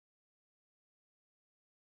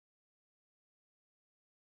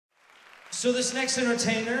So this next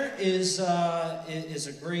entertainer is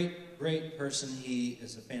a great person. He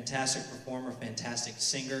is a fantastic performer, fantastic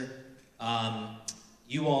singer.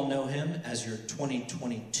 You all know him as your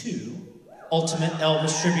 2022 Ultimate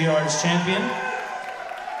Elvis Tribute Artist Champion.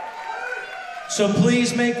 So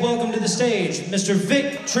please make welcome to the stage, Mr.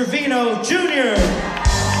 Vic Treviño Jr.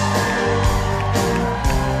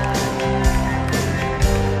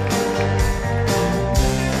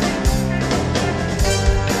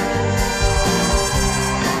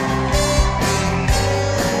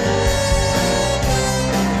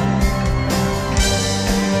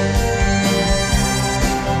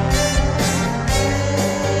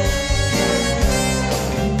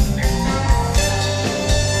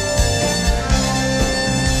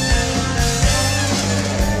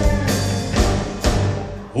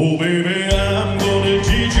 Oh baby, I'm gonna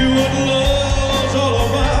teach you what love's all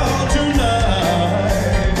about tonight.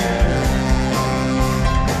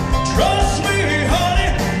 Trust me, honey,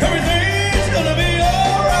 everything's gonna be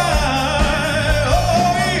alright.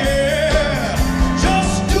 Oh yeah,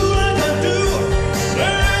 just do like I do,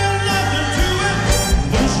 there ain't nothing to it.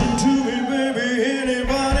 Listen to me, baby,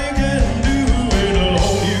 anybody can do it.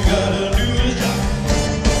 All you gotta do is just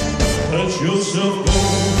let yourself go.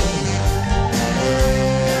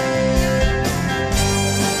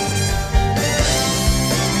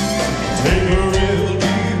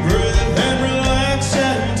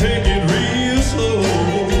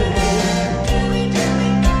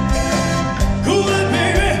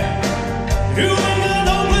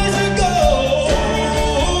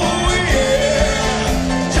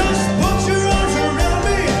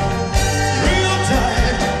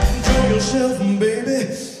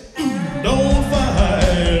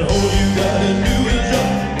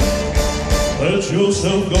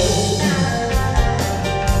 Yourself go.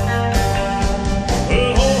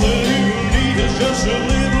 And all that you need is just a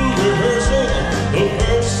little rehearsal. The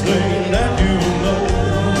first thing that you know,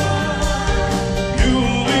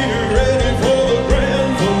 you'll be ready for the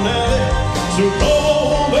grand finale. So come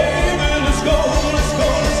on, baby, let's go, let's go,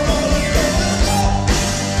 let's go, let's go, let's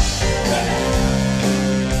go.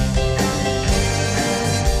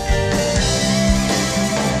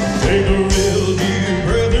 Take a real deep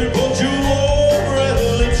breath and put your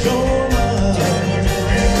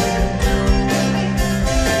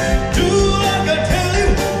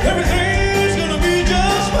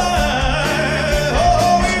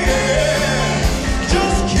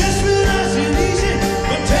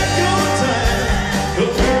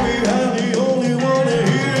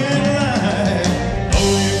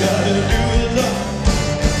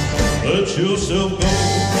yourself go.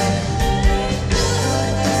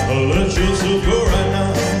 Let yourself go right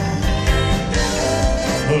now.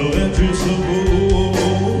 Let yourself go.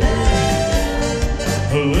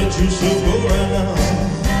 Let yourself go right now.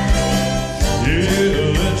 Yeah,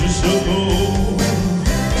 let yourself go.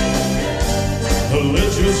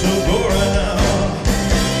 Let yourself